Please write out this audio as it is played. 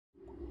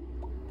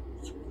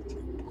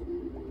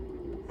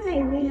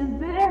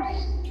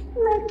invaders.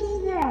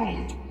 Looky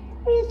there.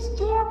 It's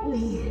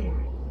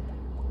Tattman.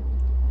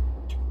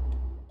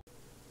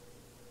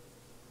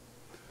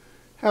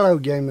 Hello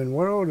gaming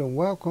world and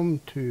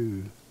welcome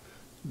to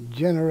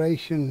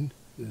Generation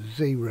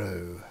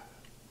Zero.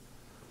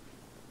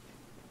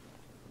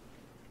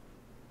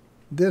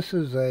 This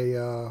is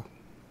a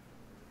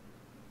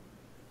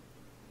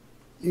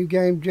new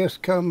game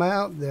just come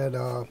out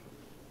that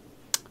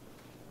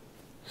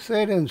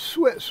set in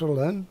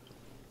Switzerland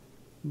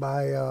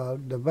by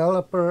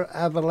developer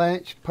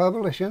Avalanche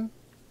Publishing,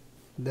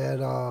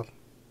 that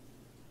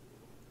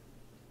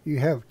you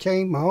have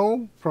came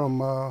home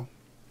from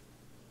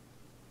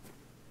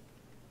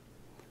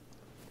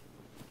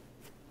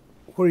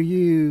where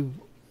you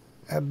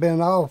have been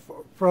off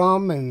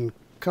from and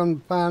come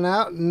to find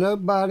out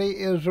nobody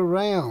is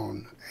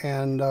around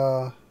and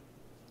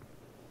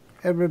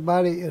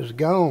everybody is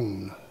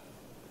gone,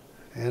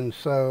 and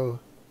so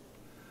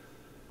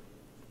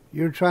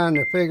you're trying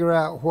to figure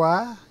out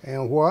why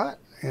and what.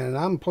 And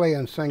I'm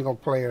playing single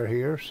player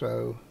here,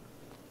 so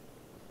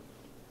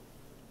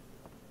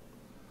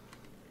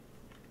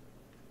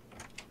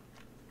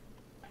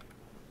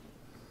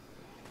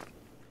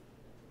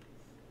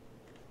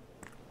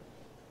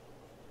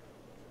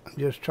I'm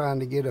just trying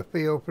to get a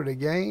feel for the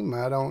game.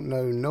 I don't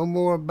know no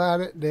more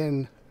about it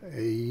than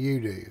you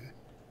do.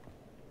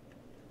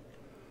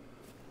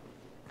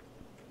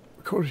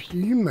 Of course,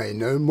 you may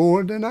know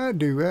more than I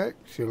do,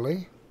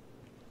 actually.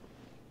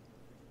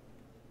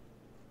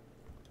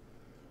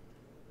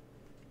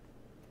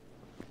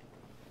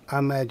 I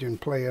imagine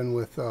playing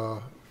with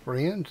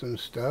friends and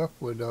stuff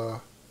would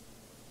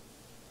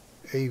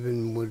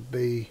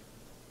be.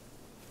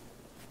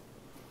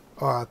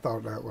 Oh, I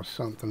thought that was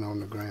something on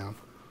the ground.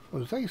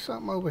 Was there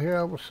something over here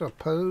I was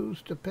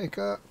supposed to pick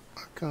up?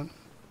 I can't.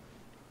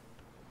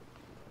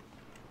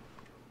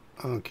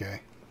 Okay,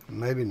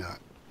 maybe not.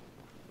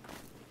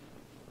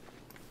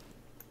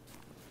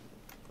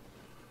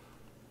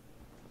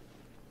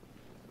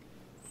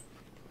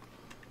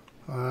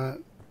 Alright.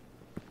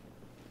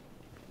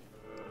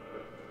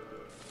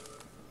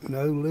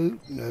 No loot,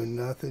 no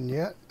nothing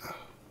yet.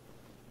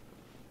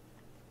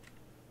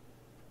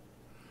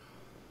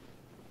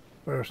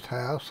 First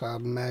house, I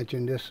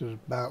imagine this is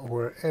about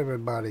where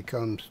everybody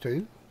comes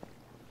to.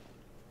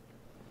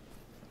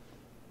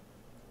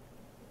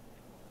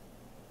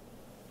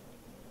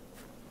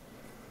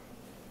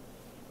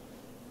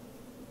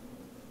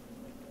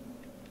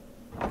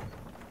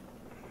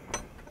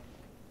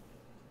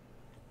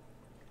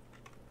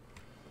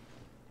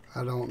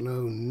 I don't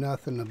know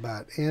nothing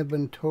about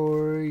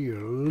inventory,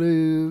 your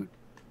loot,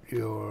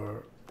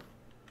 your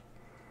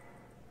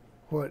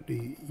what do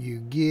you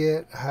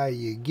get, how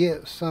you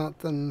get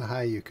something,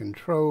 how you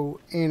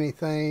control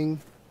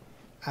anything.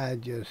 I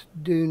just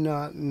do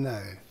not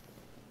know.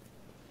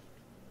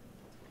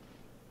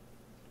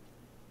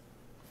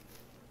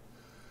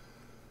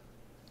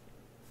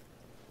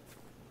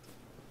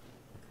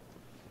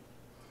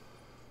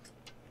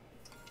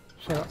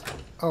 So,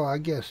 oh, I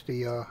guess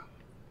the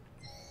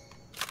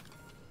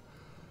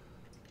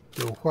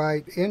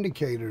white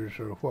indicators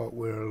are what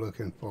we're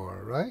looking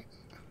for, right?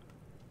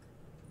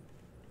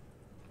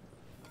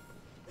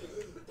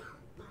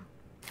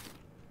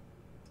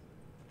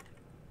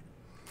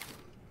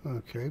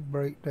 Okay,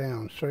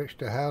 breakdown. Search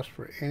the house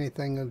for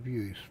anything of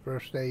use.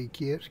 First aid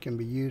kits can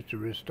be used to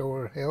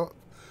restore health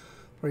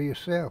for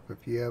yourself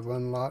if you have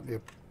unlocked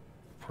the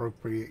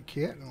appropriate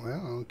kit.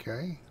 Well,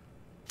 okay.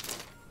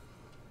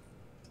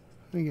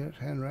 We got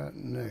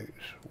handwriting notes.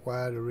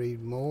 Why to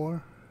read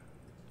more?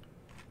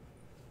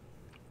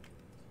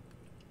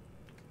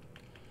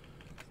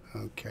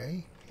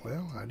 Okay,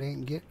 well, I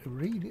didn't get to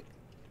read it.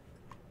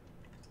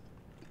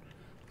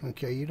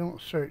 Okay, you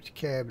don't search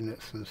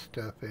cabinets and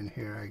stuff in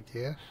here, I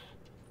guess.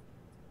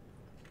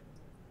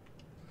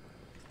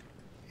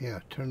 Yeah,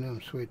 turn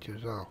them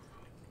switches off.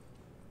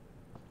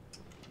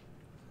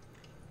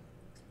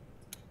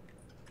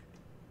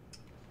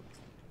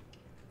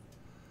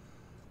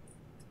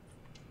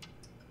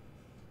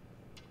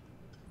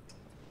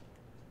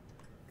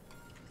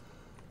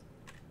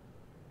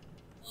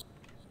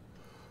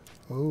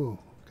 Oh,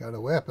 got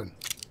a weapon.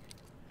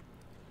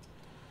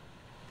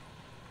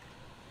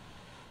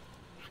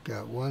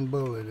 Got one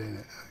bullet in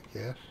it, I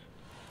guess.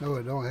 No,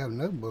 it don't have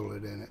no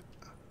bullet in it.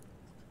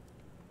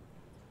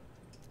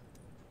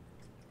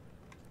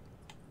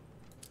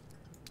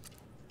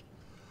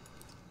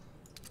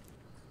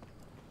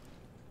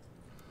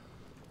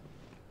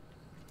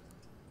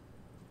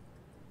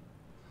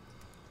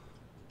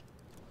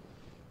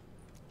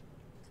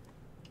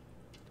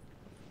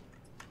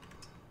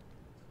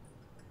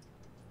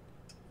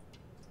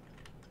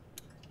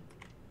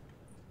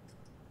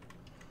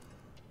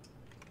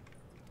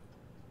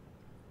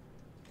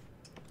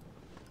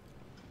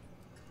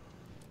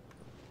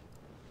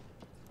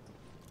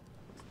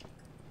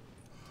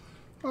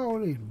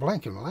 All these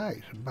blinking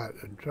lights are about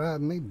to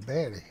drive me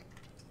batty.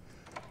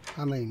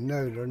 I mean,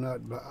 no, they're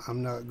not, but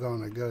I'm not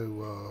going to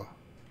go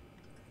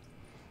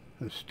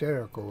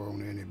hysterical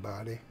on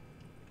anybody.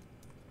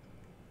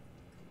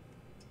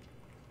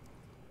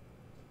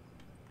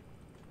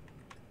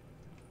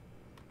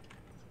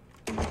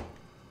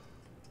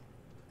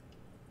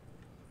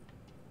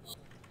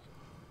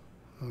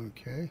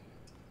 Okay.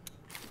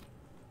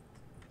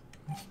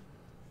 Let's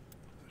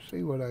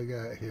see what I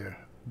got here.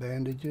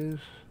 Bandages.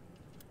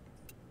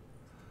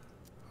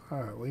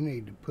 Alright, we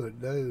need to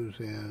put those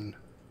in.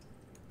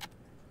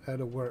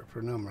 That'll work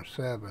for number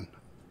 7.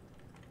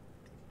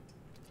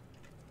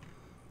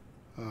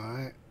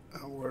 Alright,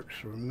 that works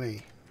for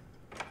me.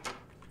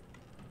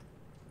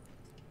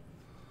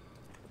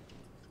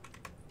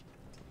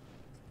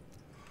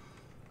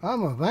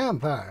 I'm a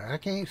vampire. I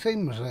can't see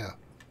myself.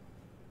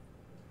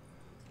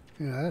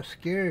 You know, that's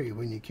scary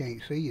when you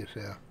can't see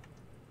yourself.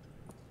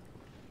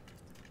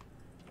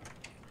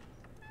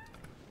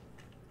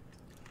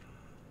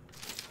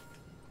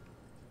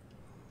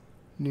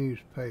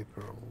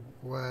 Newspaper.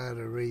 Why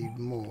to read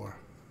more?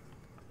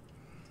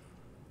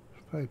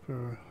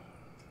 Paper.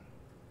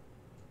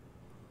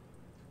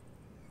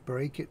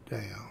 Break it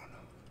down.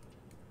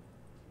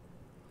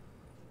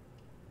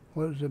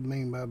 What does it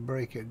mean by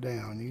break it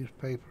down?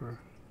 Newspaper.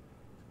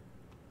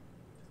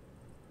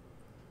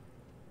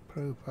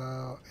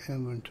 Profile,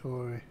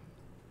 inventory.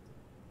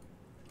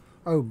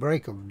 Oh,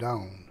 break of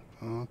dawn.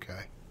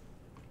 Okay.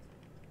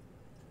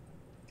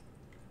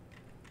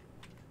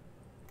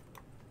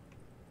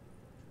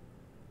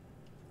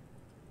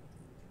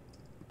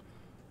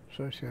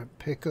 Search that.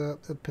 Pick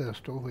up the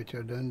pistol, which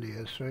I done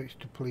did. Search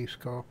the police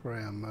car for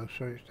ammo.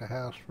 Search the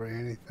house for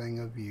anything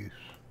of use.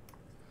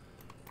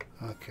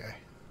 Okay.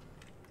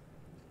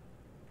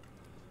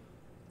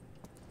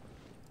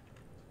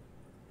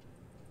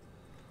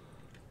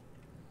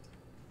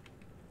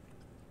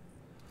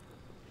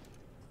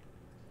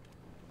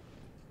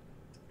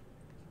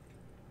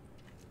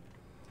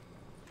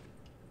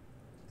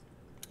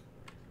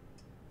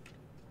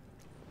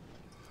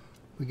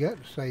 We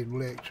got to save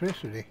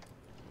electricity.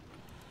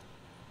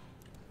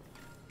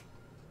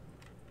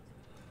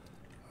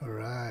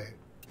 Alright.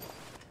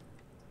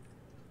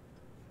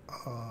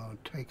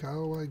 Take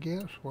all, I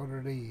guess. What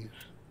are these?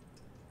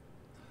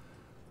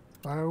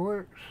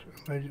 Fireworks,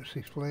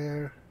 emergency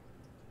flare,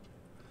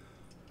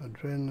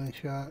 adrenaline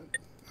shot.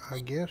 I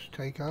guess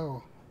take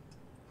all.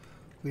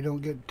 We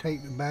don't get to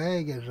take the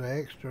bag as an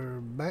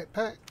extra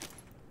backpack?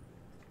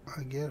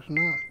 I guess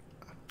not.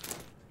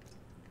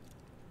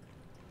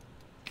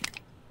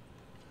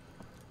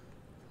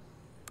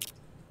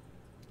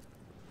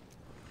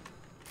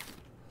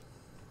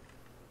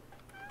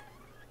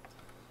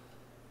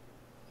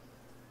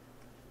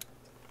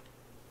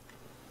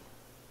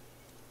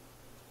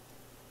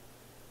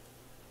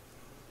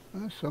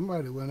 Well,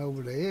 somebody went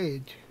over the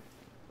edge.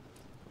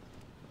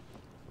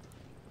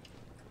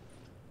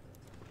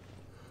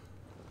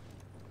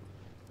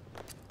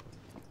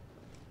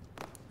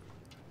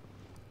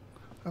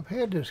 I've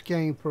had this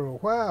game for a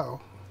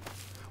while.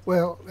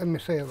 Well, let me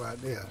say it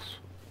like this.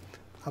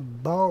 I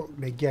bought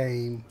the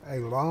game a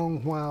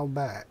long while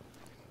back.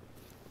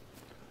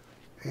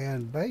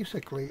 And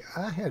basically,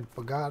 I had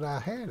forgot I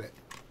had it.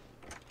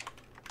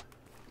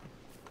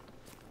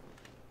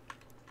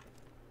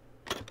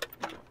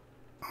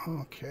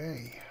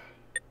 Okay.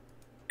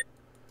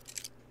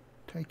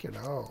 Take it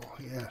all,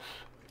 yes.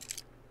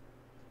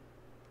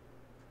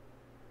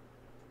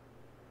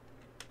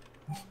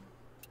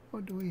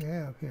 What do we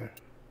have here?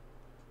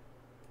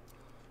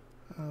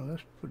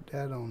 Let's put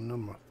that on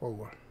number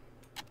 4.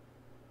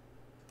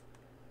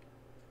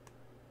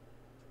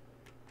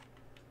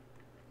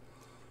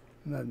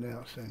 Nothing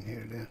else in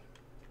here then.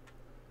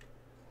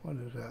 What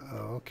is that?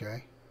 Oh,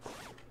 okay.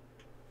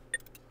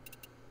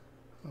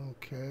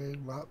 Okay,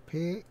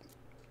 lockpick.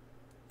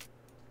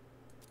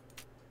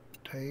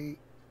 Take,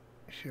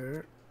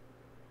 shirt.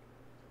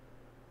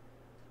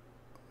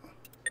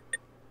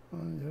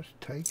 Just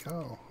take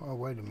all. Oh,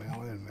 wait a minute,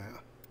 wait a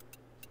minute.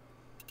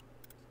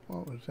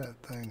 What was that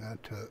thing I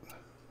took?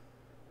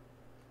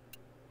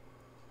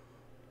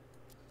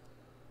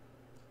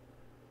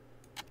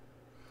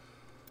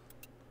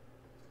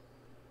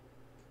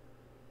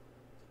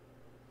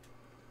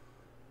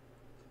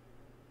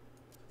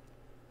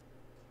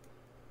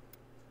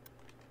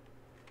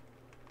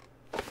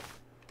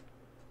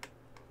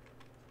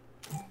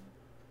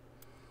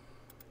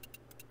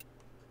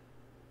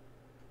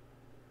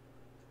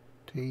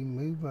 T,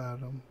 move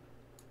item.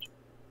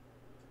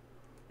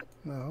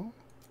 No.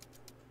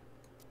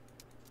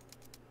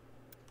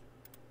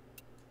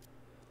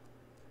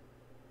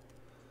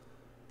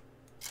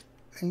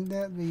 Ain't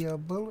that the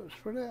bullets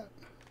for that?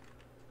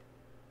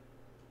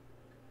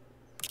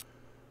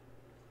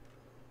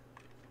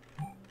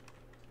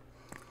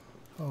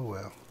 Oh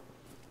well.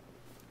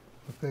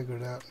 We'll figure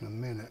it out in a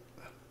minute.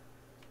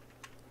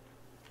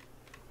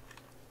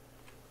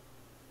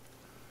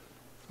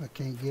 I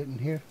can't get in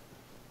here.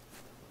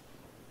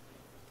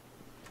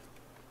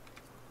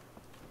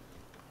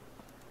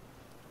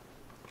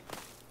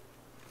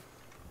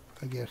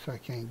 I guess I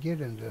can't get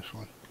in this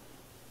one.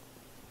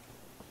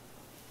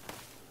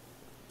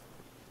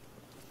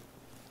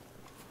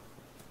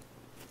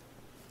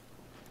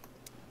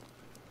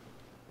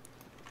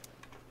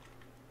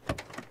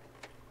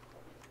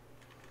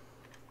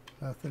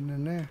 Nothing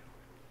in there.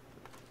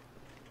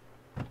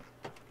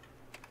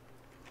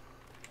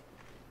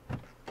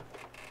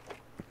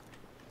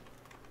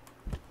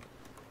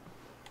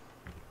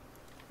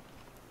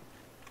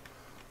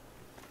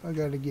 I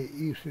got to get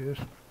used to this.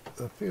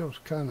 It feels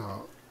kind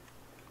of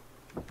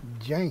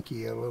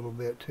janky a little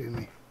bit to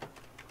me.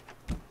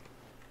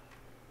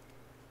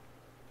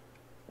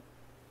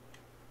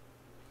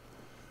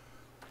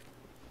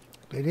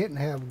 They didn't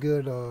have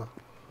good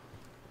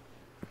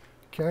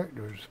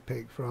characters to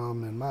pick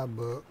from in my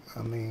book.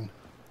 I mean,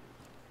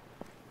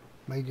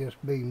 may just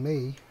be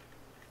me.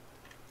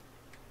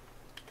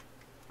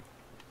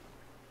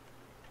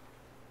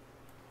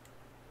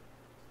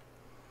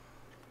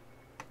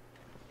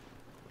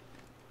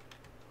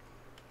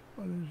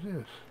 What is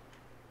this?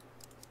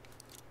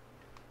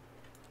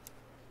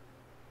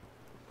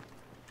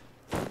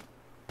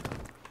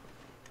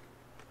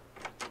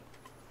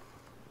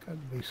 Got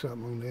to be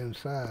something on the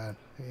inside.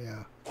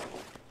 Yeah.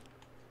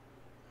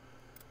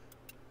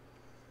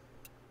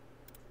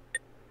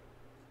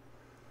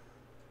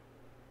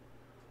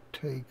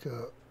 Take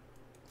up.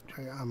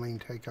 I mean,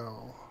 take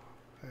all.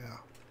 Yeah.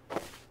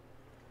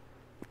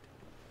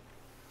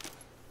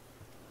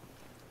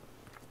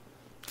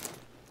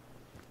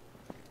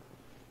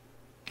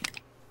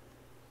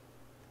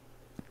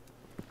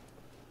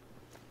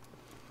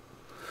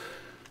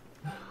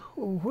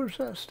 Well, where's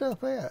that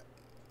stuff at?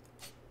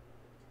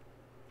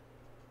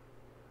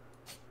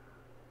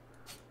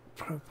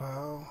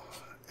 Profile.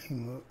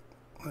 Look.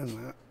 Wait a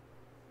minute.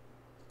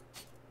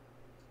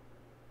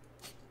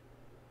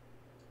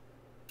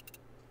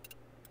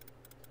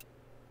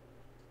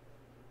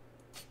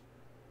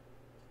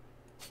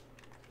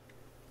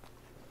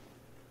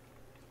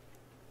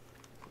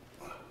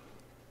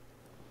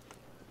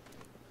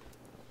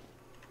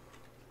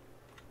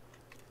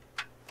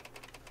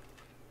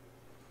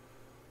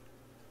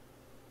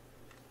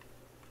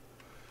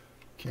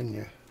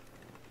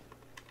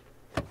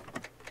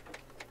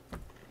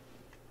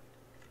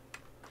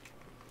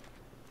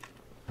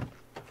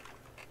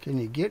 Can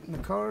you get in the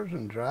cars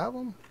and drive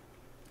them?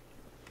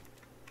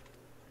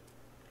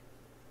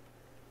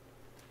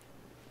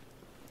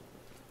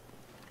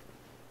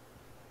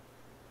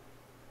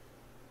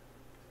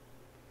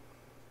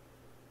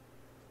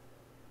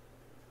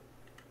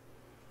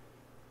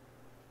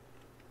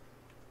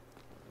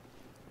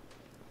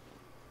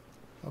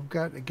 I've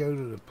got to go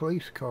to the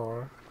police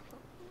car.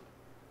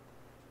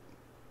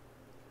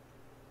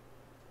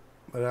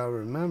 But I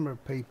remember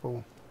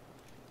people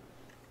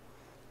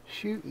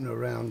shooting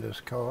around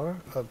this car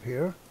up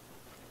here.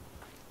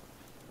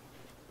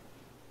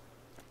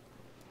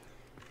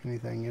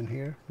 Anything in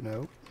here?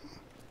 No.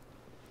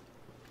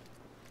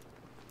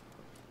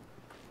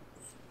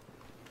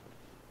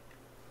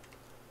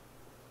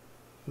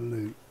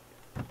 Loot.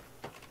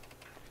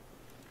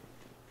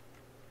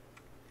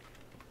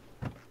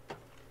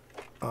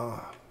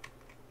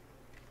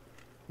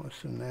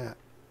 What's in that?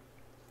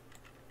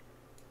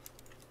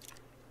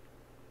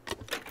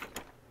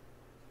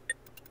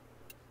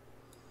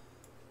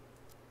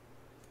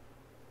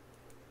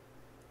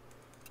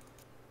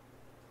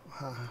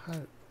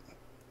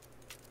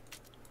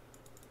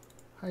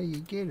 How you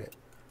get it?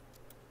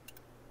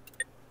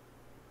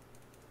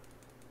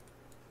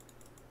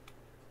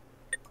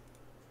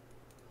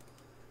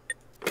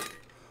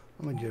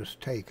 I'm gonna just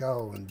take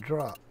all and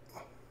drop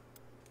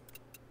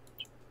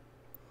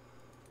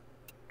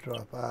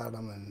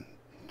item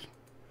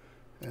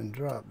and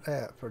drop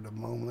that for the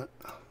moment.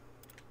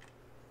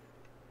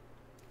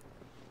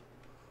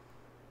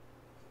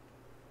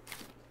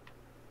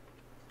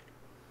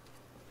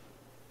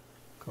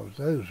 Cause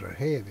those are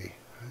heavy.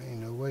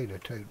 Ain't no way to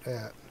tote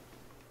that.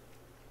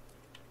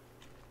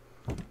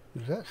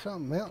 Is that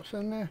something else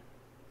in there?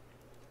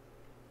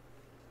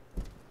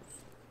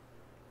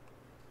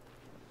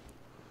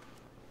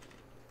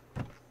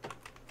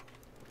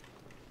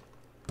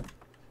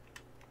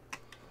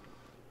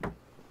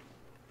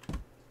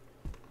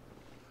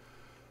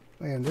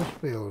 Man, this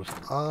feels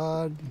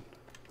odd.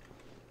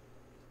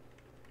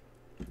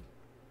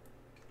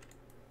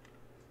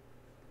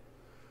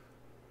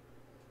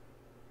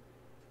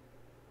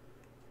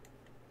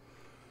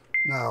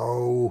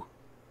 No.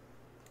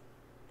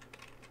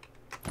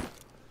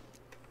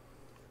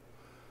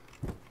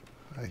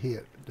 I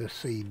hit the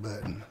C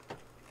button.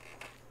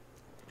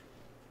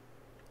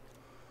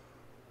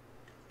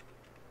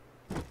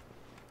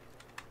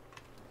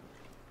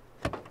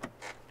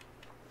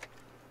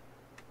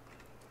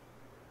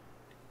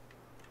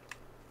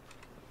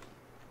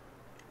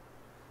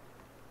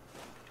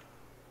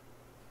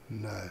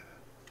 No.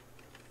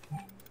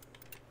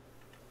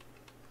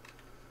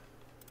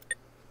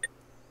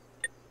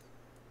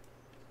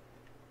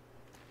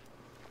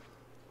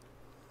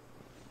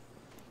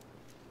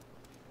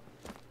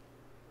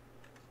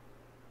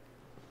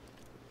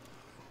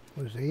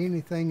 Was there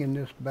anything in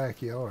this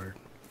backyard?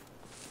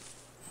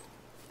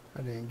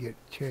 I didn't get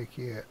to check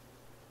yet.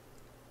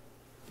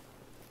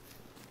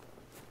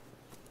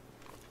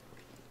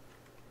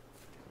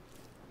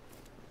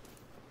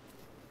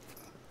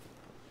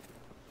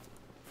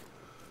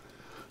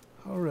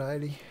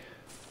 Alrighty.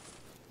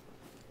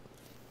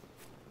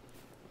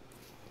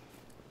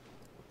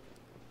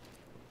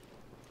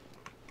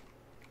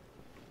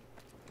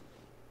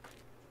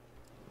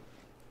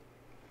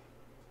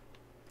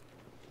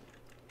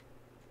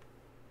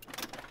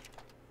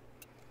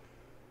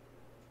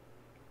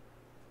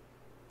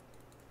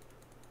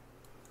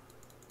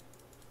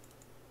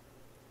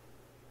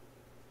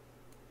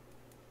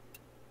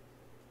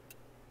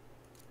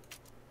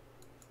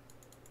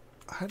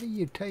 How do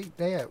you take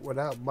that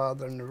without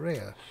bothering the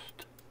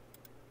rest?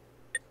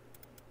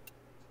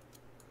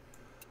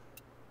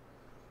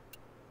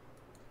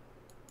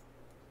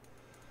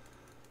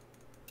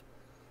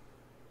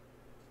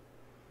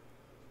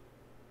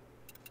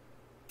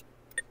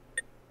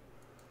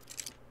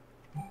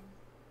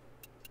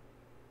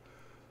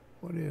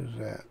 What is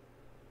that?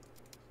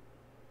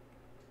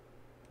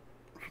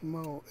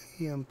 Small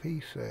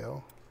EMP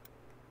cell.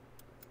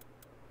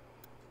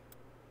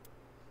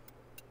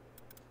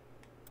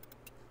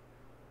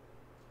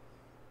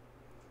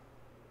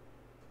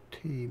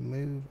 T,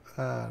 move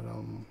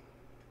item.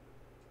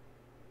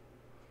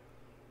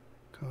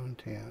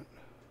 Content.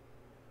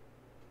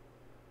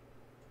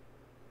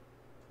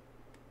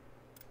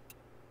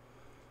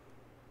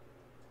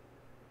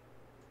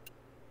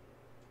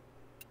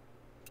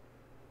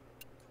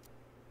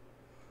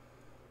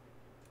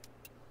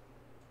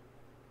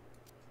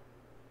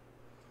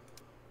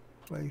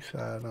 Place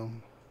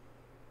item.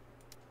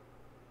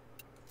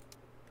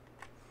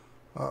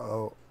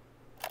 Uh-oh.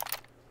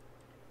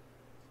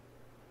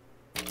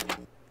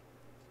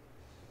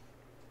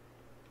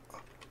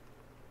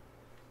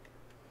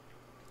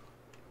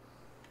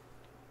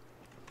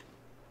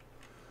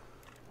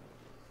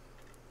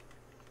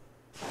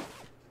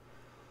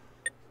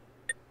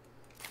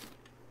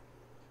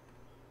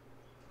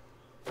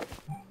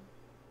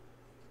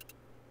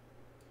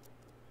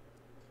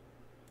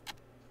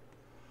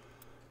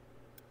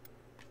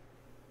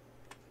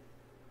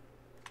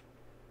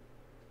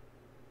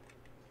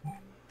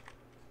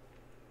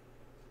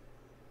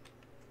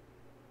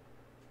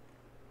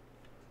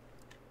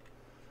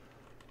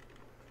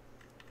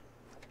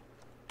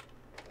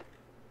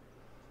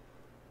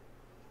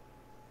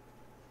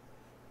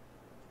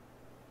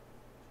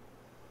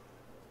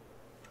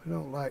 I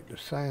don't like the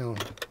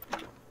sound.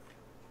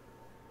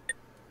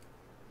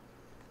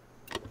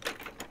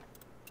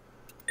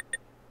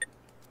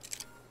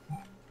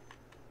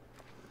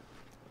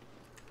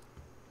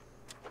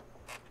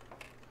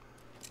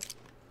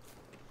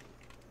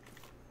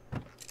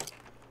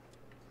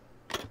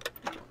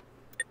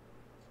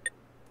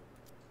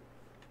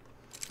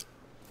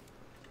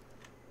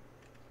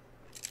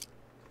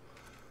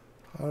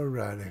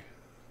 Alrighty.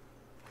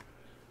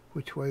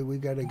 Which way we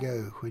gotta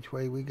go? Which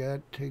way we got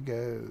to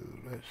go?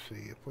 Let's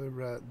see, if we're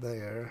right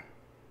there.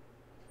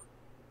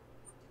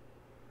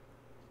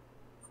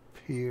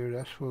 Here,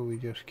 that's where we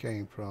just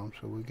came from,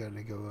 so we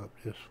gotta go up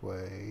this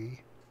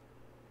way.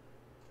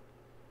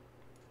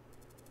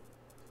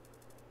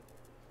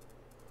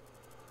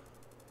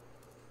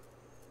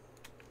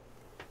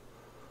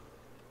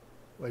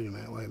 Wait a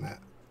minute, wait a minute.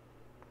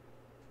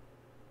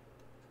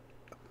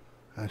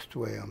 That's the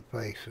way I'm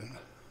facing.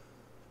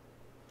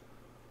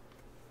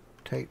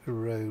 Take the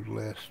road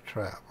less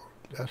traveled.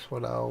 That's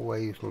what I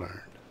always learned.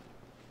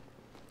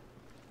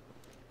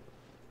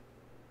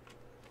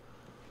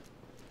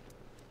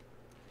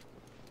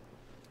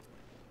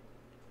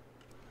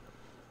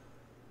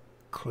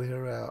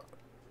 Clear out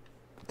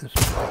this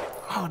place.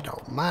 Oh, the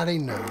almighty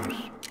knows.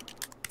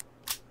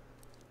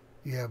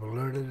 You have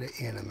alerted the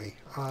enemy.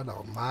 Oh, the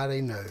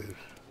almighty knows.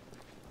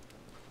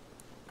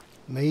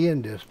 Me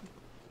and this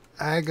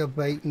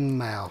aggravating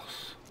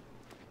mouse.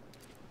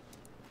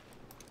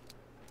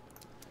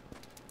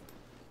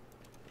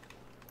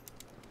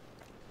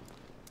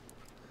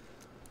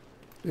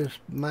 This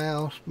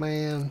mouse,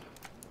 man.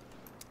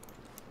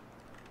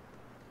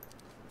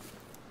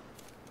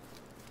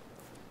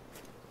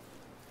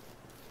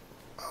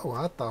 Oh,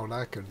 I thought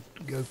I could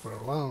go for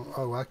a long.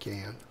 Oh, I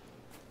can.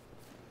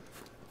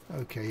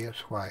 Okay,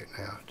 it's white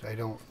now. They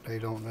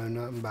don't know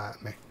nothing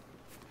about me.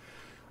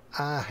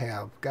 I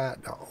have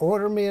got to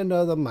order me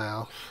another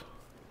mouse,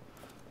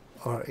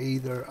 or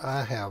either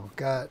I have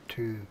got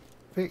to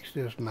fix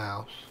this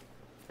mouse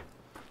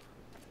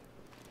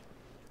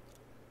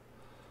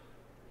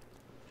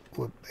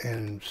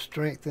and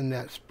strengthen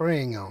that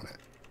spring on it.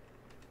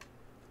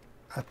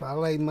 If I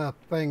lay my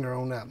finger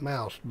on that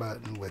mouse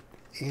button with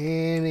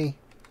any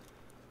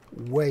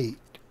weight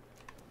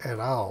at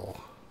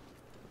all,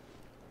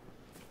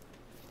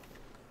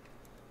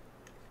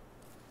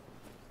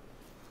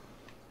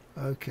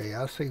 okay,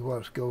 I see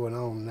what's going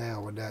on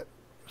now with that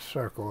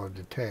circle of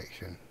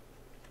detection.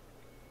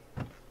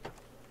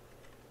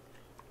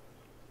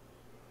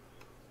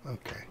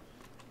 Okay.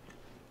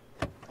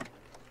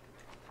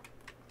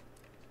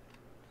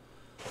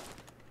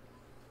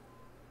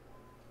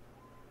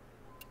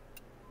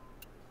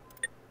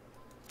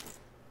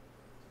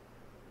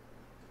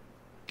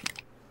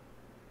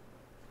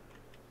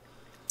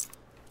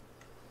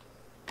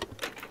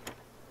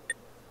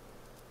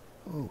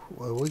 Oh,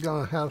 well, we're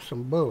gonna have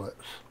some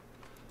bullets.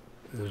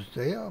 Is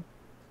there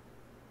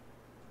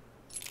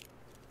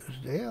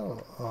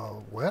a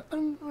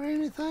weapon or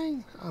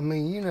anything? I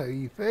mean, you know,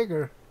 you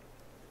figure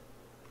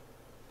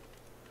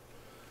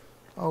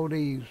all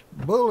these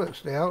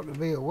bullets, they ought to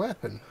be a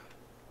weapon.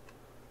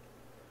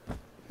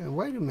 And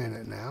wait a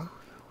minute now.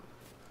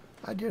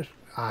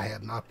 I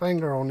had my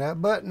finger on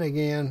that button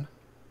again.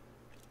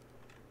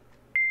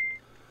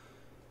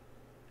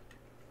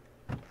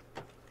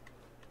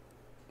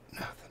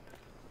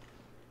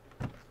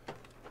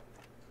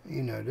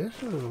 You know, this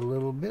is a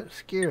little bit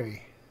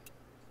scary.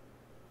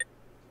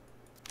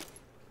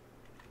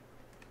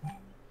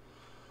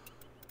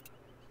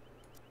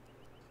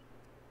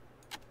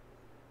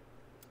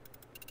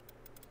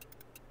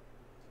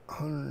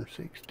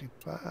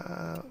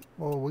 $165.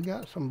 Well, we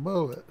got some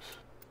bullets.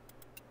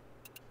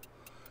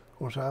 Of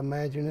course, I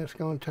imagine it's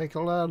going to take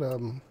a lot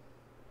of them.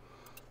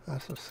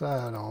 That's a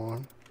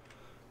sidearm.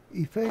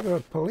 You figure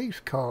a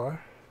police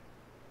car.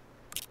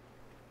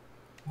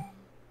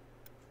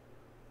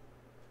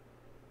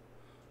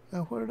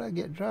 Now, where did I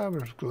get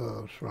driver's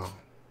gloves from?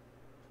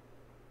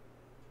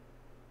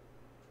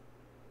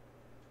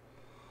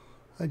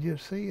 I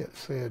just see it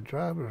said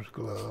driver's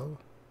glove.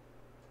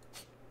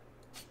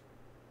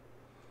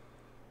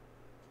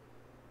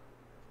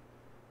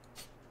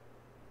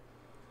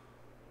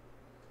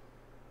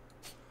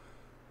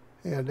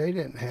 Yeah, they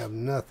didn't have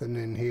nothing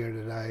in here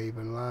that I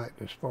even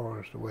liked as far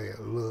as the way it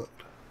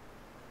looked.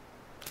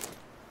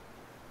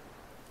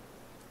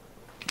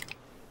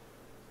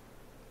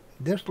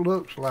 This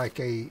looks like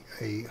a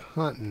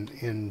hunting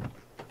in.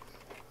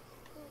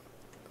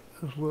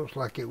 This looks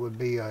like it would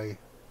be a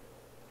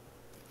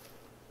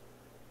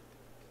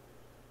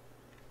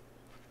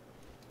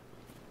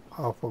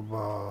off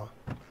of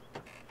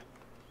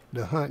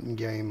the hunting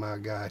game I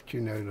got.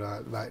 You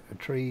know, like the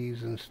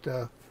trees and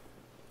stuff.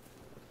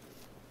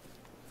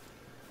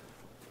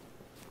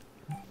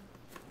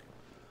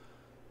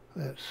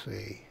 Let's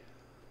see.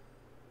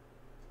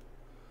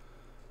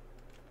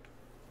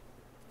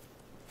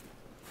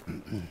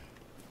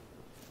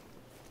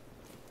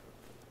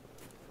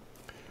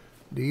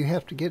 Do you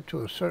have to get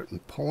to a certain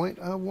point,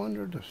 I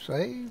wonder, to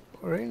save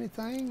or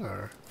anything,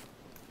 or?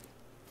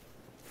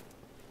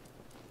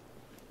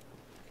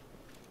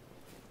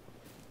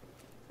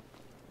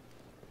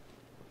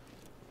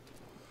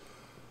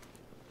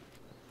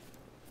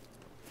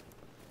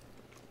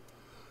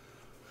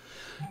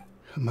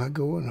 Am I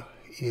going?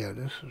 Yeah,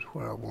 this is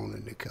where I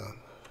wanted to come.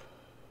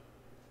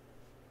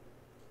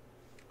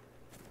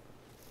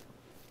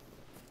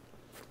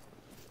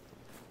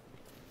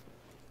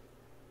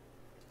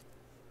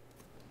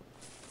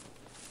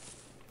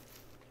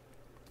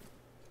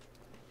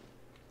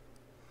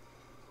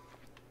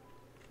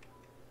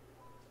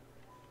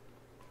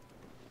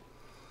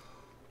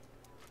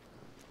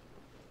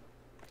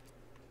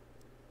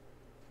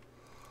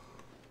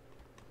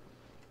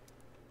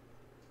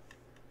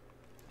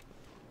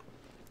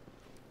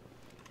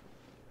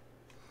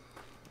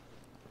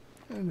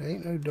 And there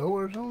ain't no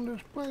doors on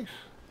this place.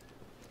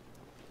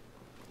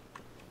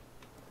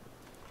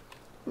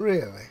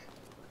 Really?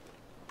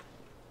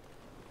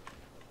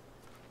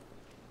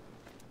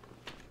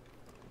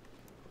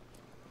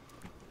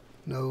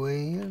 No way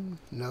in,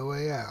 no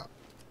way out.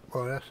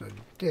 Boy, that's a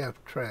death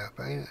trap,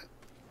 ain't it?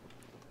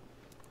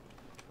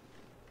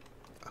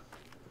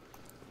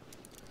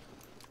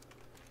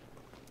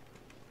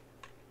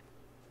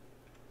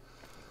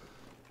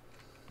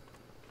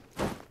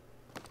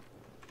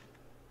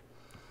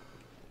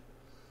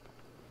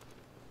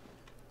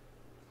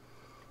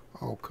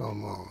 Oh,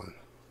 come on.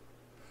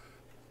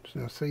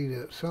 So see,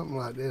 that something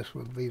like this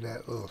would be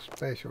that little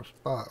special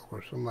spot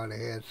where somebody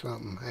had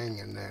something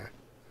hanging there.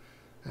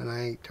 And I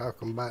ain't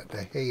talking about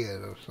the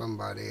head of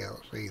somebody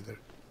else either.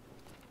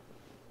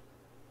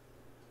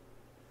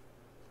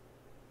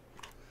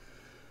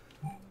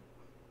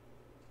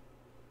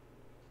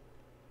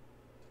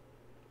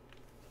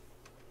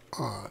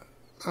 Alright,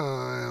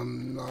 I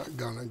am not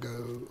gonna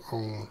go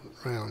on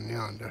around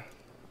yonder.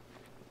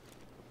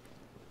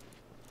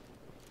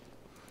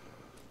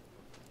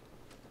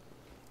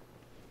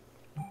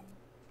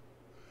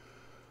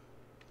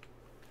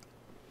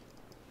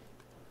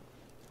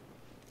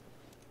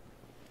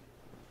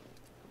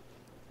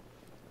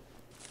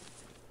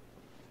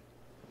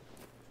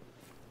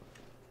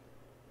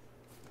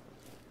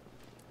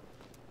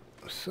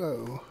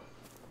 So,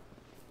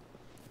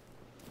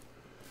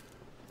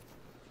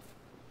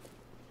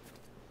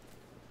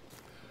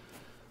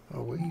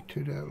 are we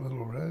to that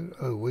little road?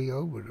 Oh, we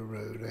over the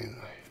road, ain't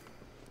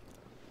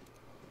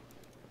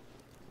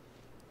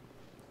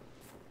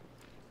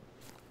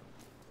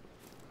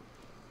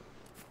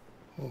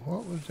we? Well,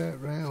 what was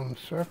that round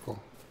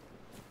circle?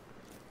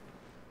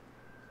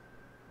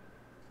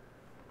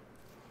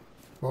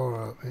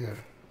 Far up here.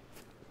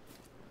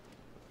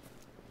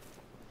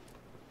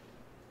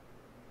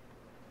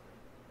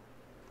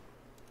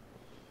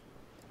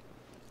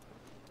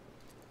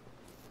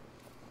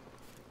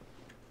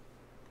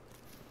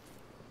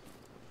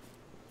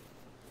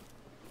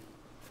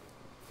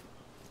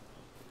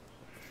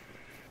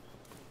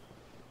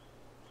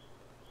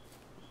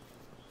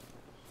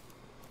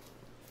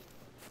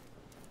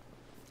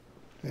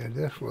 Yeah,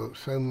 this looks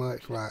so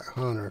much like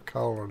Hunter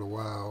Call of the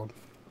Wild.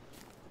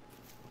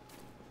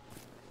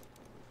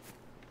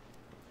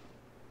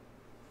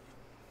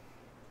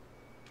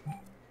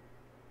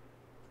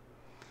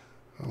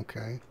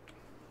 Okay.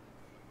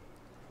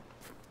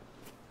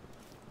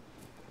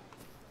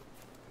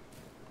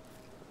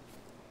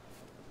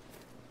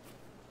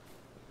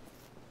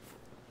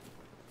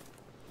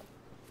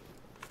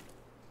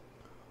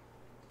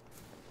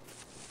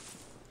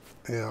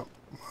 Yeah,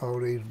 all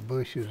these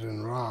bushes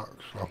and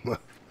rocks.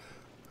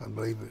 I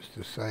believe it's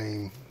the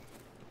same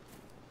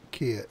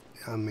kit.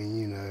 I mean,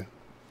 you know.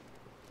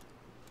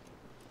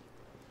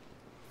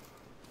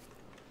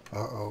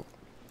 Uh-oh.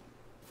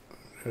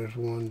 There's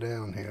one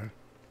down here.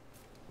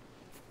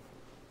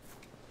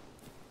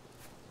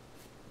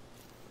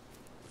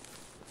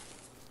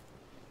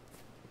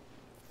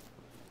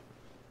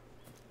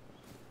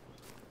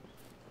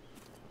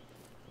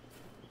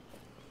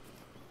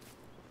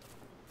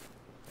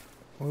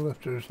 Well,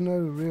 if there's no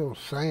real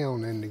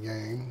sound in the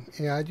game,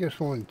 yeah, I just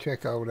want to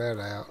check all that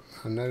out.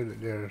 I know that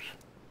there's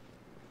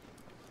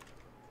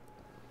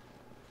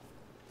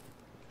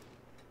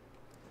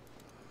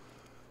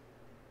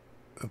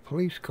a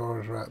police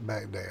car's right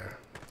back there.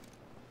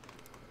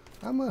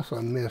 I must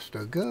have missed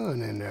a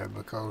gun in there,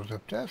 because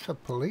if that's a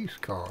police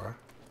car,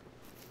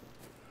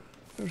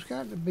 there's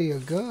got to be a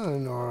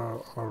gun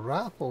or a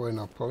rifle in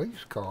a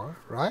police car,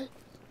 right?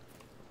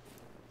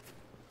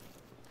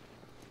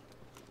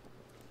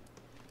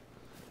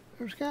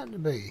 There's got to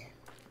be.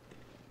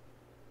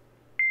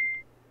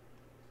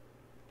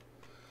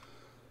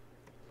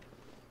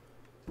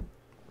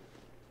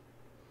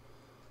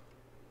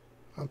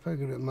 I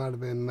figured it might have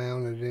been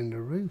mounted in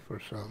the roof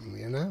or something,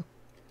 you know?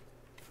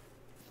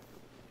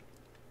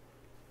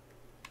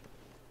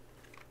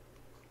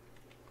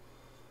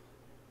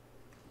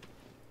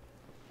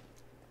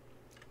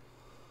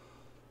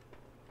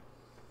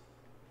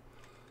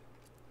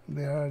 It'd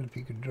be alright if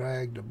you could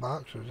drag the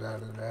boxes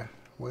out of there.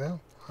 Well,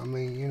 I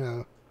mean, you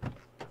know.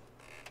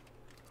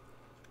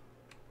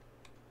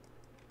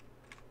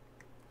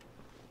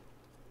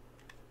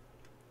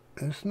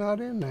 It's not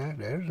in there.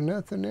 There's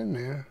nothing in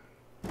there.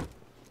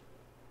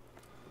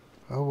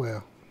 Oh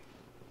well.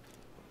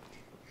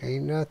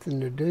 Ain't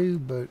nothing to do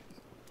but...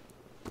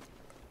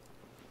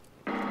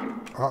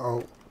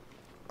 Uh-oh.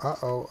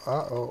 Uh-oh.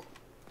 Uh-oh.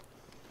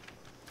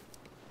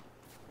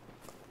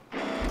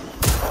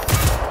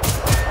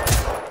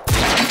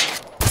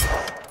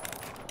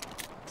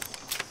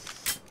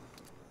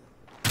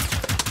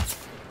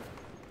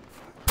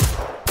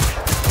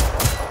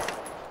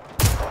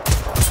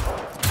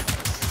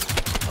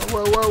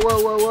 Whoa, whoa, whoa,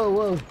 whoa, whoa,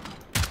 whoa.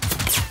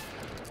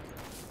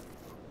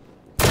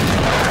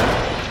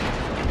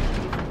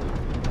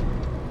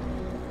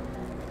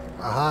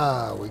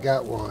 Aha, we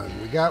got one.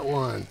 We got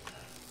one.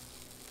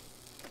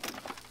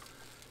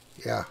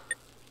 Yeah.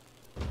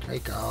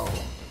 Take all.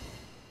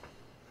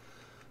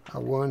 I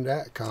won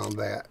that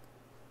combat.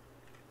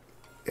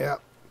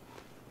 Yep.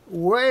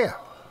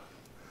 Well,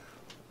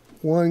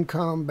 one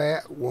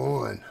combat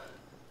won.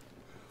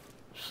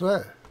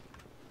 So,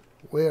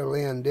 we'll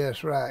end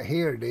this right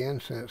here then,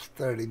 since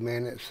 30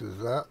 minutes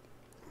is up.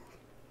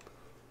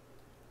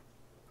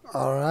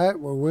 Alright,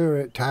 well,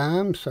 we're at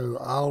time, so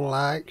all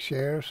like,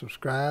 share,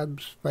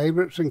 subscribes,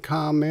 favorites, and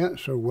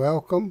comments are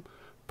welcome.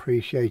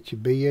 Appreciate you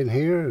being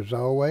here. As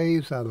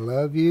always, I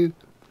love you,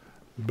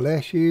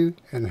 bless you,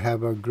 and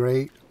have a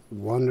great,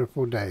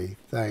 wonderful day.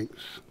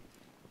 Thanks.